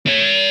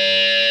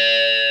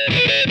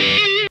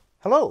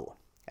Hello,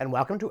 and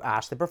welcome to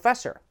Ask the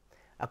Professor,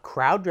 a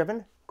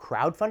crowd-driven,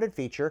 crowd-funded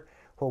feature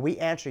where we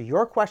answer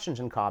your questions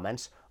and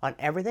comments on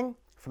everything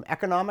from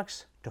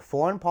economics to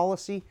foreign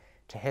policy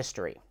to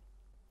history.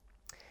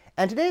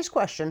 And today's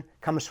question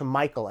comes from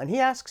Michael, and he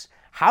asks,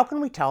 how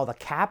can we tell the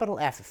capital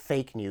F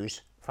fake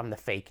news from the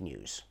fake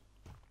news?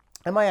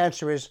 And my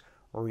answer is,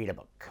 read a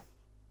book.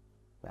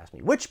 Ask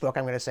me which book,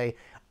 I'm going to say,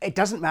 it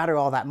doesn't matter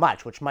all that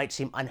much, which might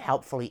seem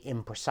unhelpfully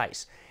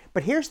imprecise.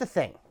 But here's the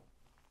thing.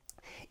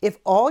 If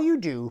all you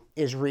do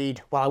is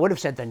read, well, I would have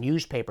said the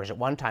newspapers at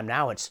one time,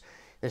 now it's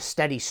the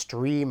steady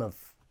stream of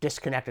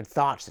disconnected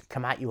thoughts that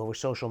come at you over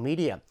social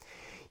media,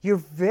 you're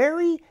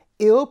very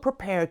ill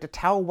prepared to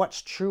tell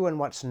what's true and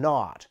what's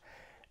not,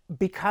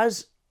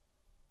 because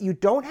you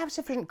don't have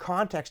sufficient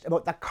context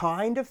about the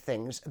kind of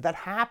things that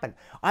happen.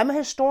 I'm a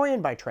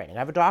historian by training. I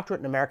have a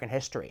doctorate in American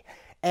history.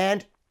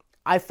 And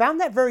I found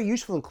that very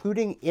useful,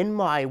 including in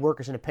my work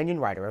as an opinion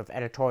writer of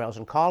editorials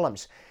and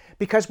columns,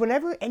 because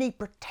whenever any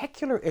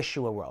particular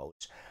issue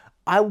arose,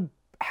 I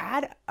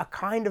had a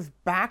kind of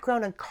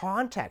background and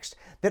context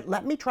that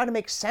let me try to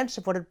make sense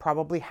of what had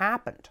probably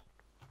happened.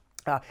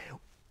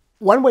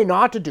 One way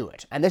not to do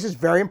it, and this is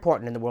very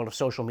important in the world of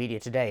social media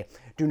today,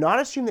 do not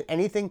assume that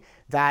anything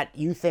that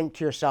you think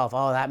to yourself,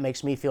 oh, that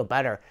makes me feel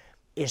better,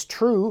 is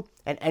true,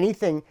 and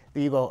anything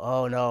that you go,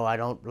 oh no, I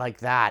don't like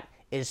that,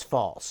 is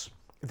false.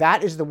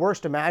 That is the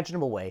worst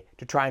imaginable way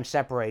to try and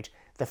separate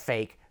the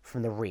fake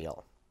from the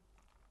real.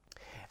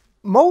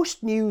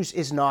 Most news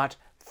is not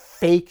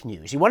fake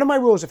news. One of my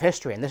rules of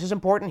history, and this is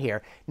important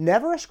here,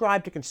 never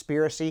ascribe to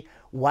conspiracy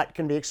what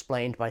can be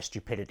explained by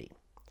stupidity.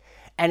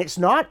 And it's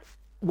not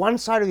one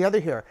side or the other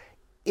here.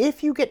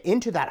 If you get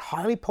into that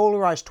highly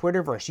polarized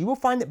Twitterverse, you will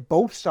find that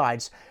both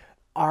sides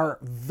are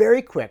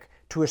very quick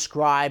to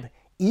ascribe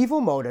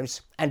evil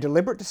motives and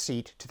deliberate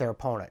deceit to their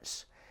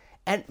opponents.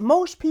 And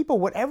most people,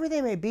 whatever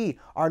they may be,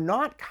 are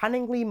not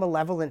cunningly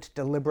malevolent,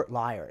 deliberate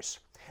liars.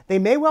 They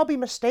may well be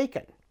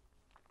mistaken.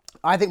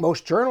 I think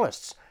most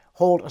journalists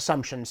hold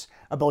assumptions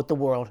about the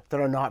world that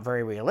are not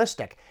very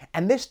realistic,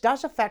 and this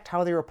does affect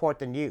how they report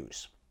the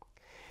news.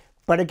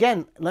 But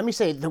again, let me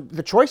say,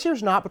 the choice here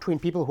is not between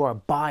people who are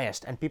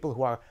biased and people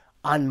who are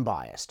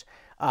unbiased.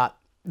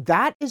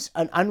 That is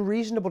an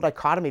unreasonable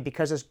dichotomy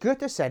because, as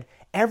Goethe said,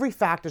 every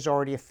fact is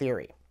already a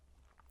theory.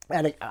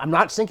 And I'm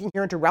not sinking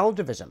here into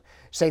relativism,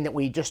 saying that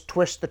we just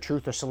twist the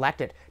truth or select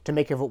it to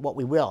make of it what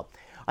we will.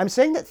 I'm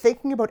saying that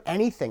thinking about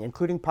anything,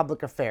 including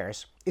public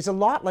affairs, is a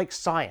lot like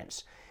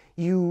science.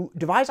 You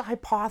devise a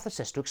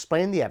hypothesis to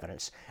explain the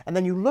evidence, and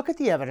then you look at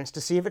the evidence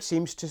to see if it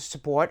seems to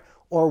support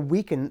or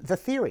weaken the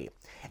theory.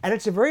 And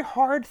it's a very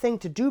hard thing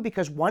to do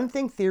because one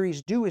thing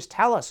theories do is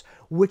tell us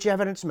which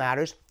evidence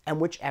matters and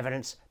which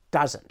evidence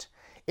doesn't.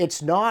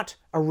 It's not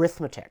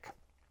arithmetic.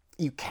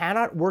 You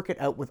cannot work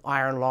it out with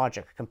iron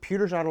logic.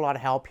 Computers aren't a lot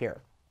of help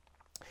here.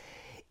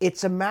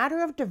 It's a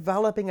matter of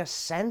developing a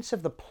sense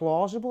of the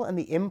plausible and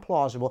the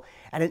implausible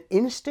and an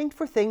instinct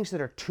for things that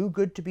are too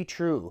good to be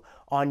true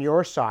on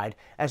your side,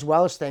 as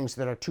well as things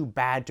that are too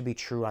bad to be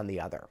true on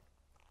the other.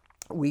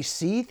 We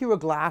see through a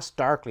glass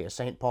darkly, as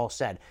St. Paul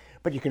said,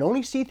 but you can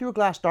only see through a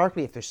glass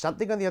darkly if there's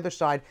something on the other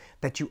side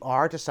that you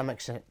are to some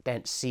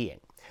extent seeing.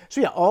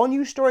 So yeah, all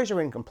news stories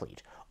are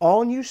incomplete.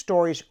 All news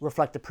stories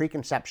reflect the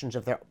preconceptions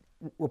of their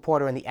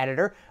reporter and the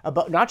editor,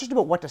 about not just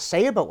about what to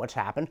say about what's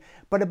happened,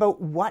 but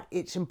about what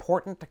it's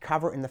important to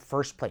cover in the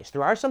first place.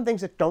 There are some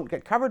things that don't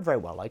get covered very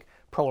well, like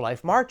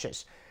pro-life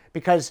marches,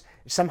 because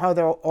somehow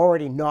they're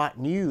already not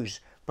news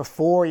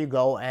before you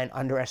go and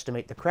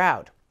underestimate the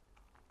crowd.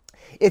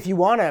 If you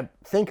want to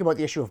think about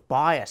the issue of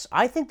bias,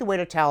 I think the way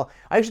to tell,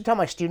 I used to tell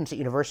my students at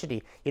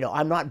university,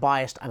 I'm not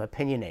biased, I'm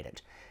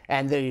opinionated.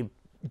 And the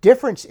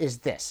difference is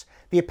this: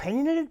 the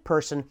opinionated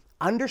person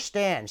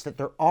understands that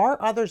there are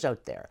others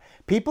out there,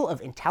 people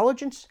of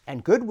intelligence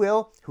and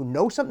goodwill who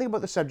know something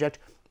about the subject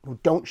who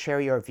don't share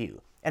your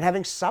view, and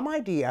having some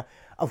idea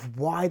of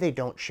why they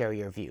don't share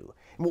your view.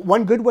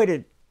 One good way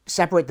to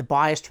separate the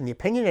biased from the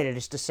opinionated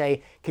is to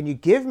say, can you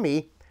give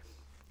me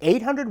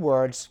 800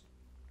 words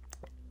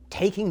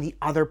taking the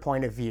other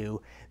point of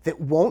view that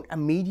won't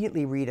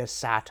immediately read as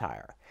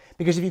satire?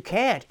 Because if you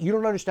can't, you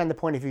don't understand the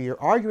point of view you're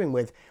arguing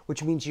with,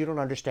 which means you don't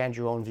understand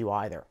your own view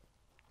either.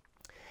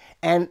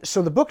 And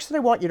so the books that I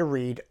want you to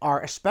read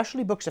are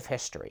especially books of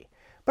history,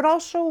 but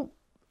also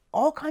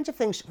all kinds of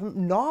things,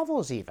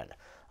 novels even.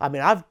 I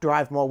mean, I've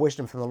derived more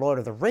wisdom from The Lord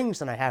of the Rings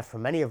than I have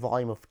from many a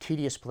volume of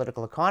tedious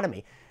political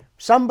economy.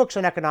 Some books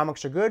on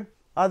economics are good,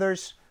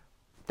 others,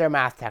 they're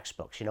math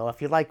textbooks.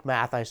 If you like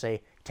math, I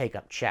say take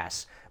up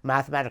chess.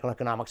 Mathematical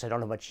economics I don't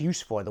have much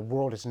use for. The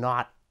world is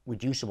not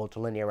reducible to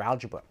linear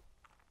algebra.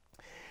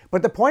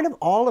 But the point of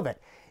all of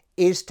it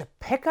is to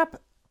pick up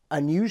a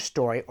news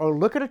story or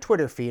look at a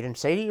Twitter feed and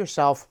say to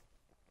yourself,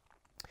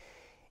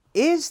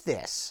 is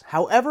this,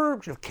 however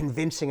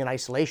convincing in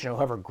isolation or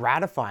however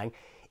gratifying,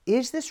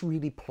 is this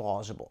really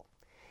plausible?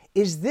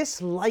 Is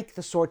this like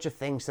the sorts of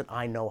things that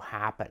I know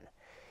happen?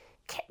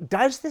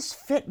 Does this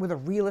fit with a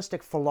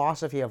realistic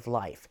philosophy of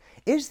life?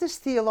 Is this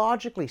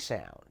theologically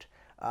sound?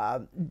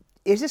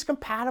 Is this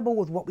compatible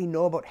with what we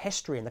know about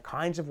history and the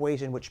kinds of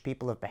ways in which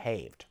people have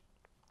behaved?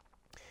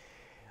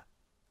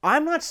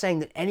 I'm not saying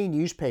that any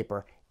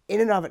newspaper in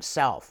and of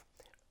itself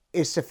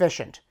is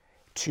sufficient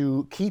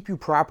to keep you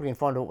properly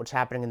informed about what's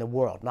happening in the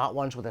world. Not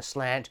ones with a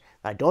slant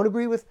that I don't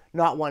agree with,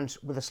 not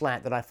ones with a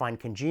slant that I find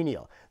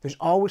congenial. There's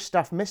always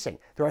stuff missing.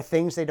 There are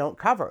things they don't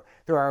cover.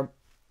 There are,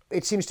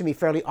 it seems to me,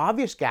 fairly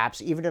obvious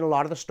gaps even in a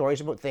lot of the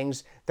stories about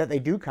things that they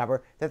do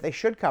cover that they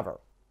should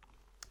cover.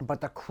 But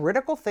the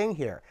critical thing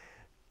here,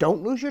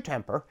 don't lose your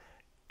temper,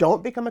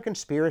 don't become a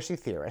conspiracy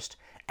theorist,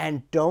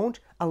 and don't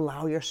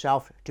allow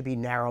yourself to be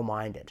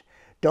narrow-minded.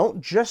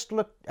 Don't just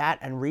look at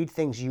and read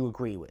things you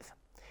agree with.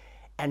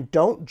 And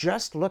don't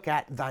just look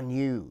at the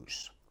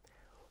news.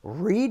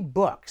 Read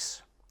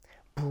books.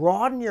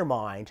 Broaden your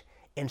mind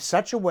in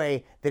such a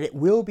way that it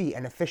will be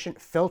an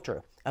efficient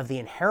filter of the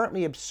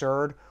inherently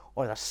absurd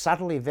or the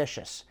subtly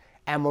vicious,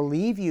 and will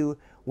leave you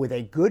with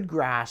a good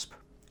grasp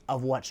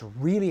of what's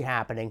really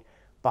happening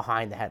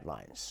behind the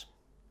headlines.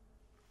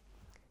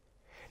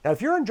 Now,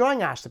 if you're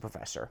enjoying Ask the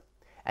Professor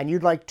and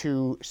you'd like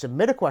to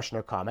submit a question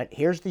or comment,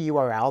 here's the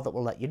URL that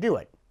will let you do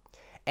it.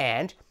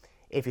 And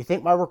if you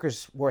think my work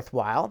is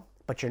worthwhile,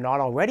 but you're not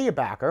already a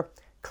backer,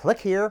 click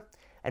here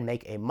and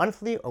make a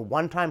monthly or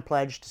one-time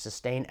pledge to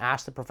sustain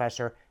Ask the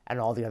Professor and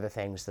all the other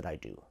things that I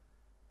do.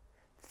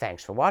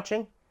 Thanks for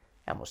watching,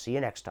 and we'll see you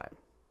next time.